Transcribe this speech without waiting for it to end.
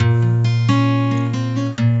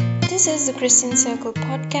the Christian Circle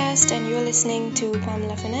podcast, and you're listening to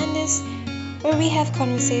Pamela Fernandez, where we have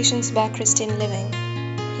conversations about Christian living.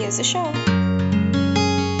 Here's the show.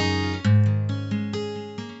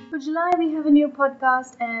 For July, we have a new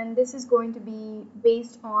podcast, and this is going to be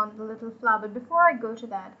based on the little flower. But before I go to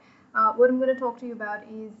that, what I'm going to talk to you about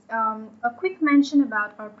is a quick mention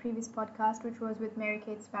about our previous podcast, which was with Mary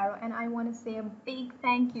Kate Sparrow. And I want to say a big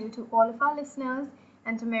thank you to all of our listeners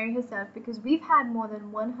and to Mary herself, because we've had more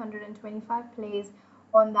than 125 plays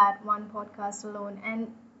on that one podcast alone. And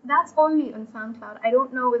that's only on SoundCloud. I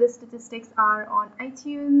don't know whether statistics are on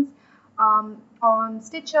iTunes, on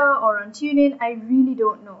Stitcher, or on TuneIn. I really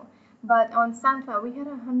don't know. But on SoundCloud, we had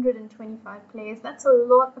 125 plays. That's a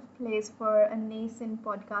lot of plays for a nascent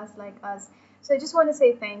podcast like us. So I just want to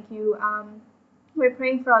say thank you. We're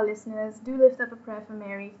praying for our listeners. Do lift up a prayer for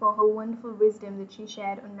Mary for her wonderful wisdom that she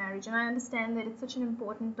shared on marriage. And I understand that it's such an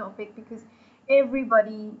important topic because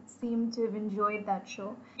everybody seemed to have enjoyed that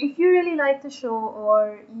show. If you really like the show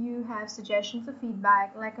or you have suggestions or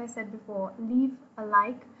feedback, like I said before, leave a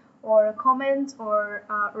like or a comment or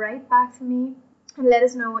write back to me and let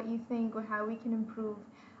us know what you think or how we can improve.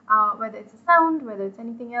 Whether it's a sound, whether it's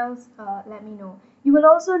anything else, let me know. You will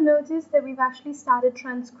also notice that we've actually started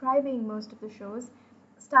transcribing most of the shows.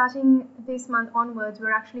 Starting this month onwards,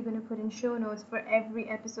 we're actually going to put in show notes for every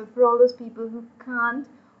episode for all those people who can't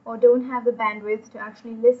or don't have the bandwidth to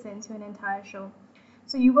actually listen to an entire show.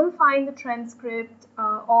 So you will find the transcript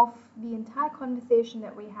of the entire conversation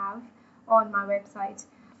that we have on my website.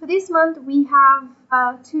 For this month, we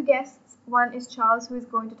have two guests. One is Charles, who is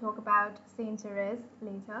going to talk about Saint Therese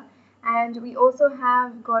later. And we also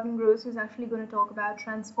have Gordon Gross, who's actually going to talk about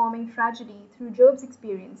transforming tragedy through Job's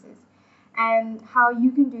experiences and how you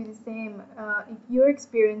can do the same if you're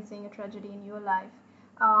experiencing a tragedy in your life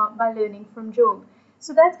by learning from Job.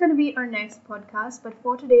 So that's going to be our next podcast. But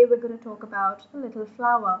for today, we're going to talk about a little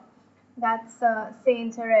flower. That's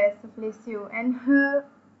Saint Therese of Lisieux and her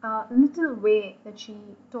little way that she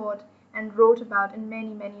taught and wrote about in many,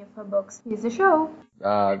 many of her books. Here's the show.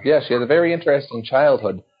 She had a very interesting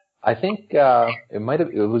childhood. I think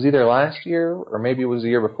it was either last year or maybe it was the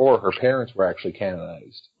year before. Her parents were actually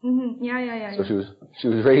canonized. Mm-hmm. Yeah. So she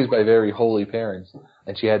was raised by very holy parents,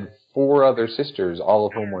 and she had 4 other sisters, all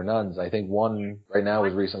of whom were nuns. I think one right now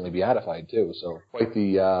is recently beatified too. So quite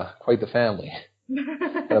the family.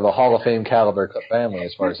 Kind of a Hall of Fame caliber family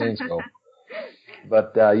as far as saints go.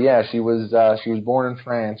 But she was born in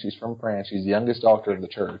France. She's from France. She's the youngest doctor of the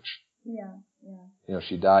church. Yeah. You know,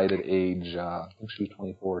 she died at age, I think she was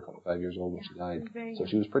 24, 25 years old when she died. So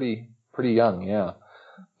she was pretty young, yeah.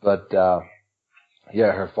 But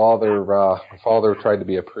her father tried to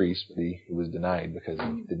be a priest, but he was denied because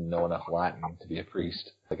he didn't know enough Latin to be a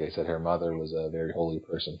priest. Like I said, her mother was a very holy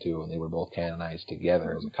person too, and they were both canonized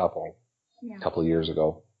together as a couple a couple of years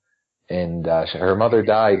ago. And her mother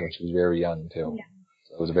died when she was very young too. Yeah.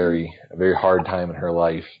 So it was a very hard time in her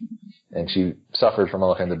life, and she suffered from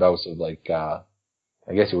all kinds of bouts of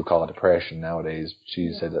I guess you would call it depression nowadays.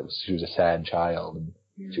 She said that she was a sad child, and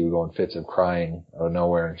she would go in fits of crying out of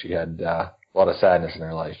nowhere, and she had a lot of sadness in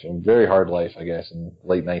her life. And very hard life, I guess, in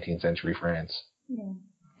late 19th century France. Yeah.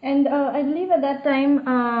 And I believe at that time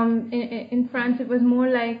in France it was more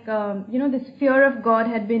like, this fear of God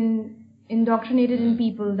had been indoctrinated in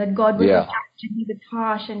people, that God was just and he was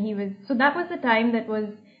harsh, and so that was the time that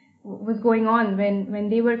was going on when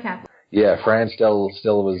they were Catholic. Yeah, France still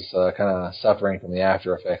was kind of suffering from the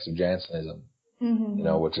after effects of Jansenism,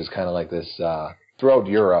 which is kind of like this throughout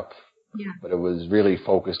Europe, but it was really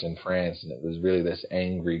focused in France, and it was really this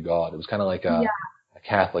angry God. It was kind of like a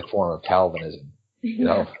Catholic form of Calvinism,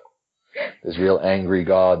 this real angry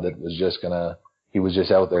God that was he was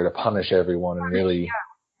just out there to punish everyone and really,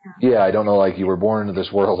 I don't know, like you were born into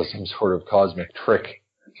this world as some sort of cosmic trick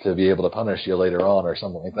to be able to punish you later on or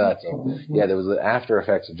something like that. So, there was the after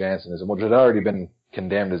effects of Jansenism, which had already been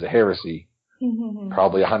condemned as a heresy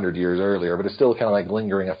probably 100 years earlier, but it's still kind of like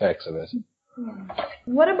lingering effects of it. Yeah.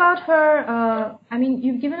 What about her,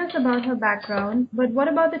 you've given us about her background, but what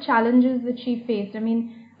about the challenges that she faced?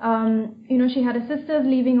 She had her sisters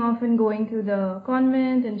leaving off and going to the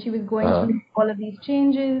convent, and she was going through all of these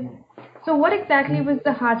changes. So what exactly was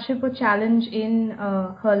the hardship or challenge in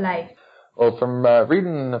her life? Well, from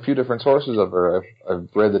reading a few different sources of her, I've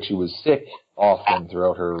read that she was sick often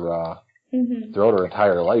throughout her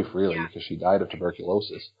entire life, really, because she died of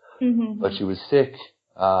tuberculosis. But she was sick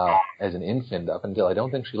as an infant up until, I don't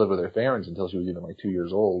think she lived with her parents until she was even like 2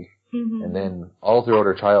 years old. And then all throughout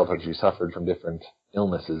her childhood, she suffered from different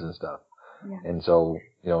illnesses and stuff. Yeah. And so,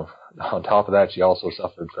 on top of that, she also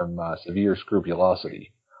suffered from severe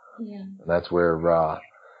scrupulosity. Yeah. And that's where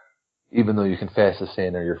even though you confess a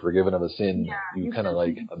sin or you're forgiven of a sin, you kind of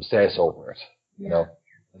like obsess over it, you know.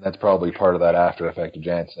 And that's probably part of that after effect of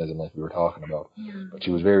Jansenism, like we were talking about. Yeah. But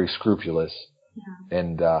she was very scrupulous,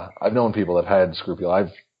 and I've known people that have had scruple.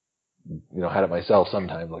 I've had it myself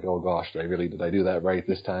sometimes. Like, oh gosh, did I do that right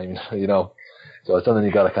this time? You know. So it's something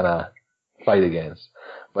you got to kind of fight against.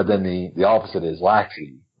 But then the opposite is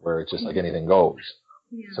laxity, where it's just like anything goes.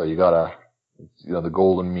 Yeah. So you gotta, the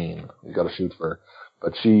golden mean. You gotta shoot for.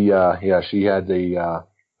 But she had a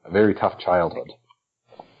very tough childhood.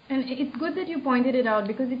 And it's good that you pointed it out,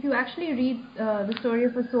 because if you actually read the story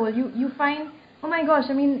of her soul, you find, oh my gosh,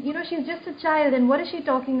 I mean, she's just a child, and what is she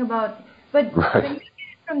talking about? But when you see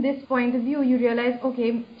it from this point of view, you realize,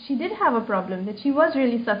 okay, she did have a problem, that she was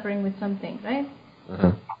really suffering with something, right?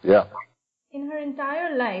 Mm-hmm. Yeah. In her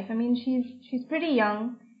entire life, I mean, she's pretty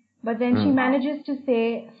young, but then she manages to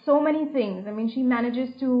say so many things. I mean, she manages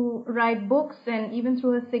to write books, and even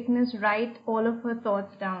through her sickness, write all of her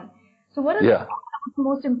thoughts down. So what are the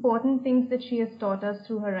most important things that she has taught us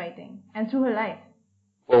through her writing and through her life?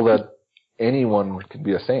 Well, that anyone can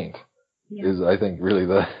be a saint is, I think, really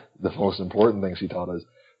the most important thing she taught us,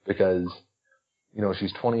 because,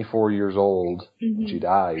 she's 24 years old when she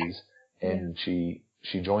dies, and she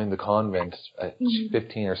joined the convent at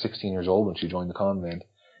 15 or 16 years old when she joined the convent.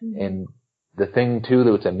 And the thing, too,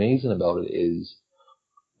 that's amazing about it is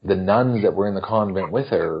the nuns that were in the convent with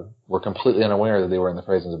her were completely unaware that they were in the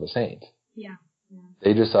presence of a saint. Yeah.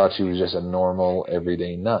 They just thought she was just a normal,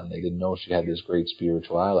 everyday nun. They didn't know she had this great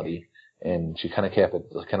spirituality, and she kind of kept it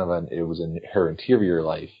it was in her interior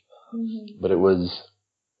life. But it was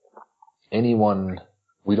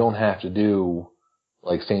we don't have to do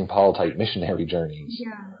like St. Paul type missionary journeys.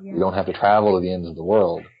 We don't have to travel to the ends of the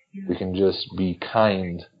world. We can just be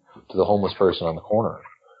kind to the homeless person on the corner,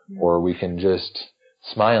 or we can just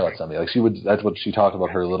smile at somebody. That's what she talked about,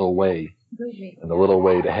 her little way, and the little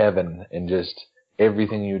way to heaven, and just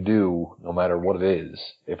everything you do, no matter what it is,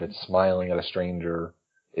 if it's smiling at a stranger,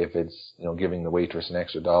 if it's, giving the waitress an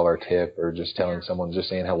extra $1 tip, or just telling someone, just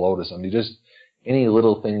saying hello to somebody, just any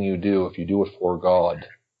little thing you do, if you do it for God,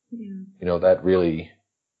 that really,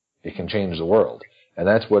 it can change the world. And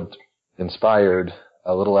that's what inspired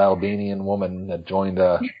a little Albanian woman that joined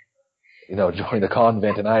a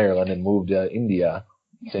convent in Ireland and moved to India,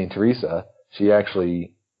 St. Teresa. She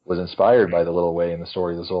actually was inspired by the little way in the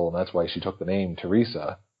story of the soul, and that's why she took the name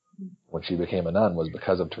Teresa when she became a nun, was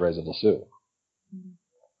because of Therese of Lisieux.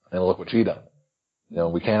 And look what she done.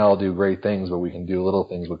 We can't all do great things, but we can do little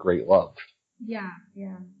things with great love. Yeah.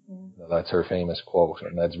 That's her famous quote,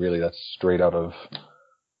 and that's straight out of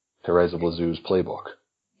Therese of Lisieux's playbook.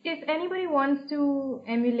 If anybody wants to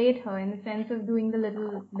emulate her in the sense of doing the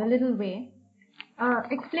little way,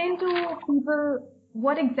 explain to people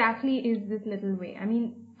what exactly is this little way. I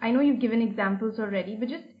mean, I know you've given examples already, but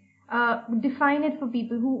just define it for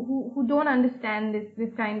people who don't understand this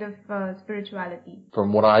kind of spirituality.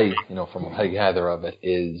 From what I gather of it,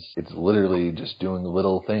 it's literally just doing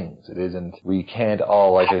little things. It isn't. We can't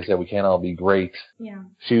all, like I said, we can't all be great. Yeah.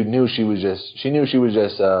 She knew she was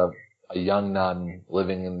just a young nun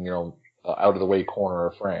living in out of the way corner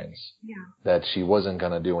of France. Yeah. That she wasn't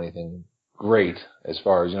gonna do anything great as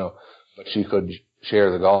far as but she could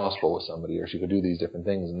share the gospel with somebody, or she could do these different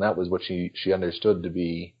things, and that was what she understood to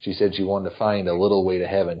be. She said she wanted to find a little way to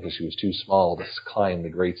heaven because she was too small to climb the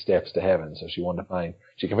great steps to heaven. So she wanted to find.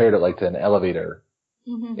 She compared it like to an elevator,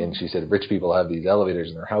 and she said rich people have these elevators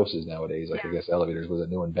in their houses nowadays. Like I guess elevators was a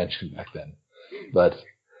new invention back then, but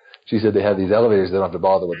she said they have these elevators. They don't have to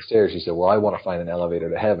bother with the stairs. She said, well, I want to find an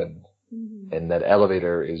elevator to heaven, and that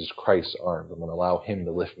elevator is Christ's arms. I'm going to allow Him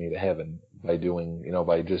to lift me to heaven by doing,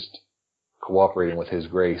 by just cooperating with His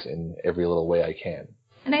grace in every little way I can.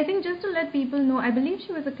 And I think just to let people know, I believe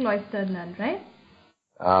she was a cloistered nun, right?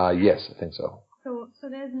 Yes, I think so. So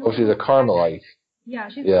there's no... Oh, she's a Carmelite. Yeah,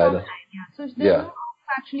 she's a Carmelite. So there's no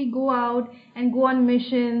to actually go out and go on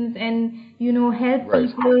missions and, help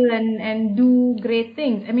people and do great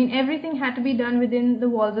things. I mean, everything had to be done within the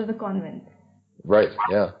walls of the convent. Right,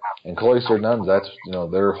 yeah. And cloistered nuns, that's,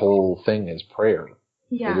 their whole thing is prayer.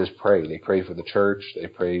 Yeah. They just pray. They pray for the church. They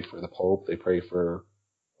pray for the Pope. They pray for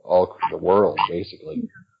all the world, basically.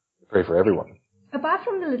 They pray for everyone. Apart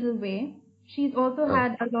from the little way, she's also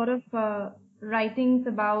had a lot of writings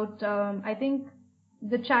about, I think,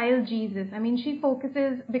 the child Jesus. I mean, she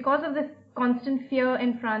focuses, because of this constant fear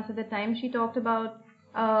in France at the time, she talked about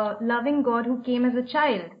loving God who came as a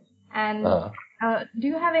child. And do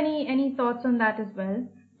you have any thoughts on that as well?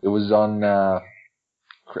 It was on, I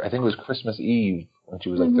think it was Christmas Eve, when she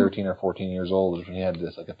was like 13 or 14 years old, when he had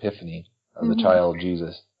this like epiphany of the child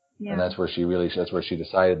Jesus. And that's where she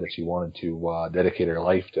decided that she wanted to dedicate her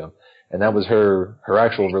life to him. And that was her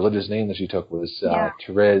actual religious name that she took was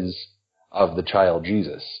Therese of the Child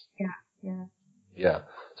Jesus. Yeah.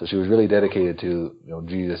 So she was really dedicated to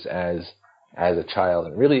Jesus as a child.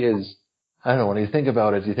 And it really is. I don't know. When you think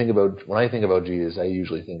about it, when I think about Jesus, I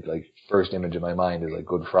usually think like first image in my mind is like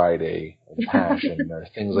Good Friday or Passion or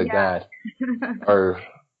things like that.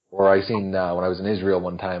 Or I seen, when I was in Israel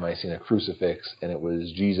one time, I seen a crucifix and it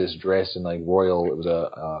was Jesus dressed in like royal, it was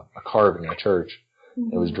a carving in a church.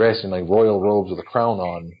 It was dressed in like royal robes with a crown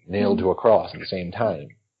on, nailed to a cross at the same time.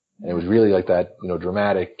 And it was really like that,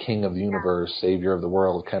 dramatic king of the universe, savior of the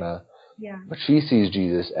world kind of. But she sees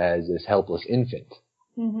Jesus as this helpless infant.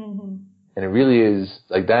 And it really is,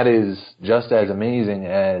 like, that is just as amazing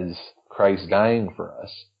as Christ dying for us.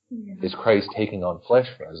 Is Christ taking on flesh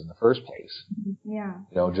for us in the first place.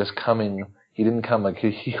 Just coming, he didn't come like,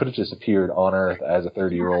 he could have just appeared on earth as a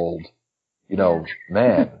 30-year-old,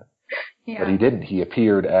 man. But he didn't. He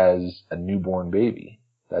appeared as a newborn baby.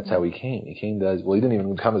 That's how he came. He came as, he didn't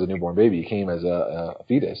even come as a newborn baby. He came as a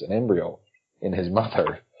fetus, an embryo in his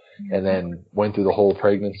mother. And then went through the whole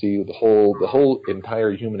pregnancy, the whole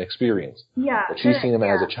entire human experience. But she's seen him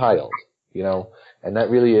as a child, and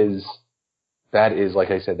that really is,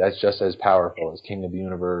 like I said, that's just as powerful as King of the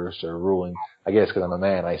Universe or ruling. I guess because I'm a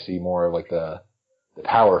man, I see more of like the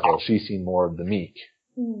powerful. She's seen more of the meek.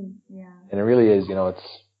 And it really is,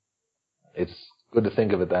 it's good to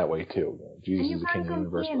think of it that way too. Jesus is the King of the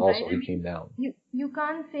Universe, but also he came down. You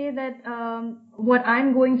can't say that what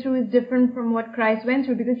I'm going through is different from what Christ went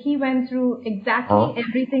through, because he went through exactly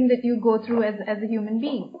everything that you go through as a human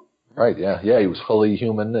being. Right, yeah. He was fully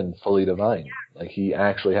human and fully divine. Like, he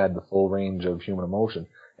actually had the full range of human emotion.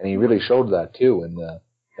 And he really showed that too in the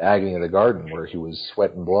agony of the garden, where he was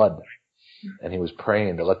sweat and blood. And he was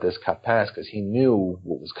praying to let this cup pass because he knew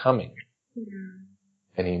what was coming.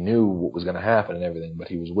 And he knew what was going to happen and everything, but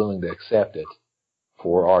he was willing to accept it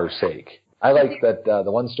for our sake. I like that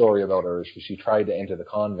the one story about her is she tried to enter the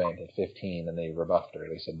convent at 15 and they rebuffed her.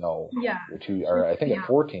 They said, no, you're too, or I think at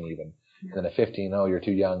 14 even. And then at 15, no, you're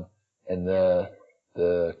too young. And the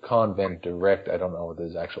convent I don't know what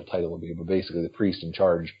his actual title would be, but basically the priest in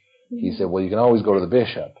charge, he said, well, you can always go to the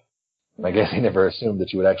bishop. And I guess he never assumed that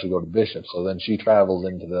she would actually go to the bishop. So then she travels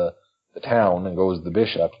into the town and goes to the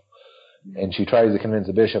bishop. And she tries to convince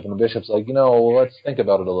the bishop, and the bishop's like, let's think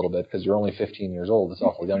about it a little bit, because you're only 15 years old. It's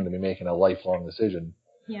awful young to be making a lifelong decision.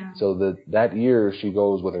 So that year, she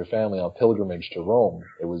goes with her family on pilgrimage to Rome.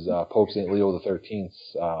 It was Pope St. Leo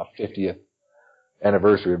XIII's 50th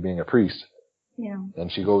anniversary of being a priest.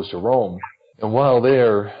 And she goes to Rome. And while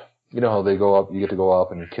there, they go up, you get to go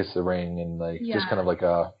up and kiss the ring, and just kind of like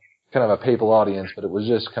a papal audience, but it was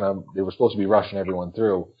just they were supposed to be rushing everyone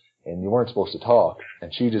through. And you weren't supposed to talk.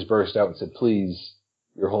 And she just burst out and said, please,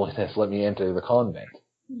 Your Holiness, let me enter the convent.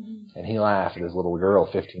 And he laughed at his little girl,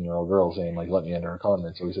 15-year-old girl, saying, let me enter a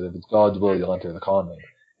convent. So he said, if it's God's will, you'll enter the convent.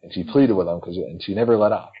 And she pleaded with him, and she never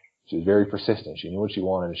let up. She was very persistent. She knew what she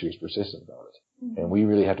wanted, and she was persistent about it. And we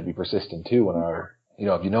really have to be persistent, too, in our,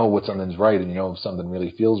 if you know what something's right, and if something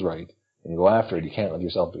really feels right, and you go after it, you can't let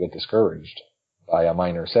yourself get discouraged by a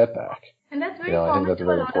minor setback. And that's very common to a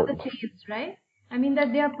lot of the saints, right? I mean,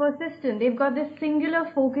 that they are persistent. They've got this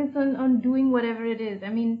singular focus on doing whatever it is. I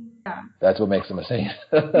mean, that's what makes them a saint.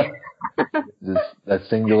 That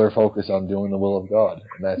singular focus on doing the will of God.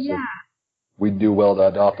 And that's we do well to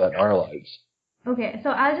adopt that in our lives. Okay, so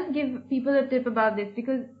I'll just give people a tip about this,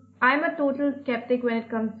 because I'm a total skeptic when it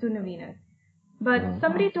comes to novenas. But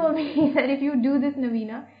somebody told me that if you do this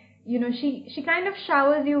novena, she kind of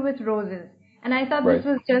showers you with roses. And I thought this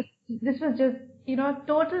was just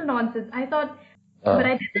total nonsense. I thought, but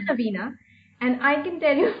I did the novena, and I can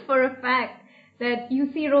tell you for a fact that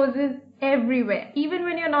you see roses everywhere. Even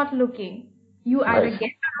when you're not looking, you either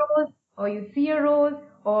get a rose, or you see a rose,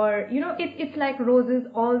 or, it's like roses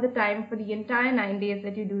all the time for the entire 9 days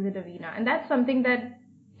that you do the novena. And that's something that,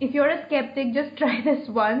 if you're a skeptic, just try this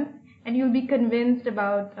once, and you'll be convinced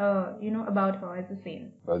about, about her as a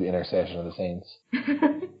saint. About the intercession of the saints.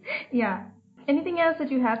 Anything else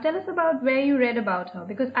that you have? Tell us about where you read about her,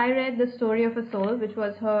 because I read The Story of a Soul, which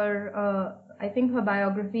was her, I think her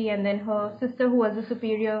biography, and then her sister, who was a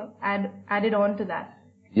superior, added on to that.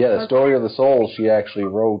 Yeah, The Story of the Soul, she actually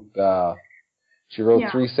wrote,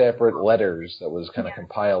 3 separate letters that was kind of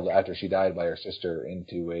compiled after she died by her sister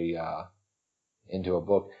into a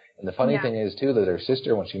book. And the funny thing is, too, that her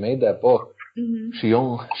sister, when she made that book, she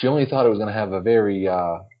only thought it was going to have a very,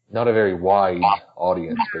 not a very wide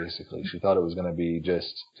audience, basically. She thought it was going to be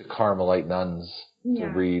just to Carmelite nuns to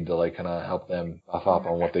read, to kind of help them buff up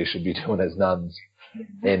on what they should be doing as nuns.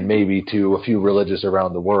 and maybe to a few religious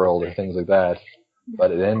around the world or things like that.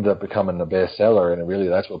 But it ended up becoming a bestseller,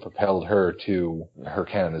 and that's what propelled her to her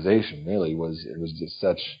canonization. Really, it was just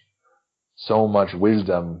so much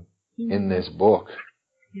wisdom in this book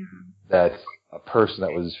that a person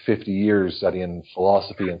that was 50 years studying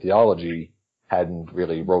philosophy and theology hadn't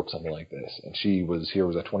really wrote something like this. And here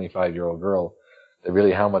was a 25-year-old girl that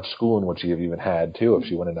really, how much schooling would she have even had too if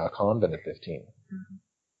she went into a convent at 15?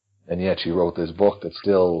 And yet she wrote this book that's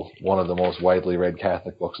still one of the most widely read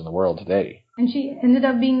Catholic books in the world today. And she ended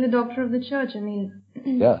up being the doctor of the church. I mean,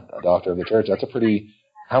 yeah, a doctor of the church. That's a pretty,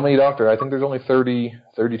 how many doctors? I think there's only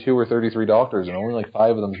 32 or 33 doctors, and only like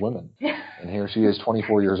 5 of them's women. And here she is,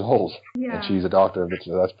 24 years old, and she's a doctor of the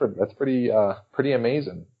church. That's pretty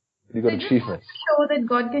amazing. Pretty good achievement. Show that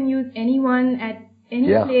God can use anyone at any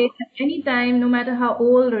place, at any time, no matter how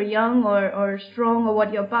old or young or strong or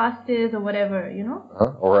what your past is or whatever,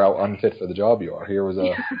 Or how unfit for the job you are. Here was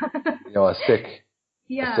a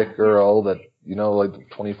sick girl that, like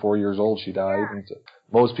 24 years old, she died. And so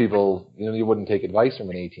most people, you wouldn't take advice from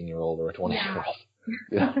an 18-year-old or a 20-year-old.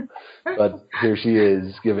 Yeah. But here she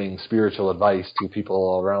is giving spiritual advice to people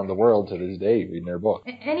all around the world to this day, reading her book.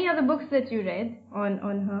 Any other books that you read on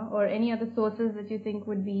her, or any other sources that you think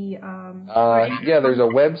would be... there's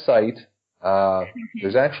a website.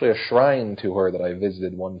 There's actually a shrine to her that I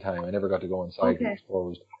visited one time. I never got to go inside because it's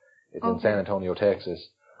closed. It's in San Antonio, Texas.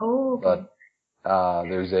 Oh, okay. But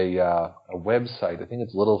there's a website. I think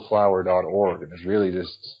it's littleflower.org, and it's really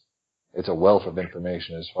it's a wealth of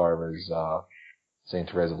information as far as St.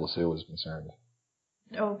 Therese of Lisieux is concerned.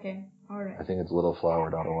 Okay, all right. I think it's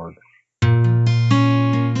littleflower.org.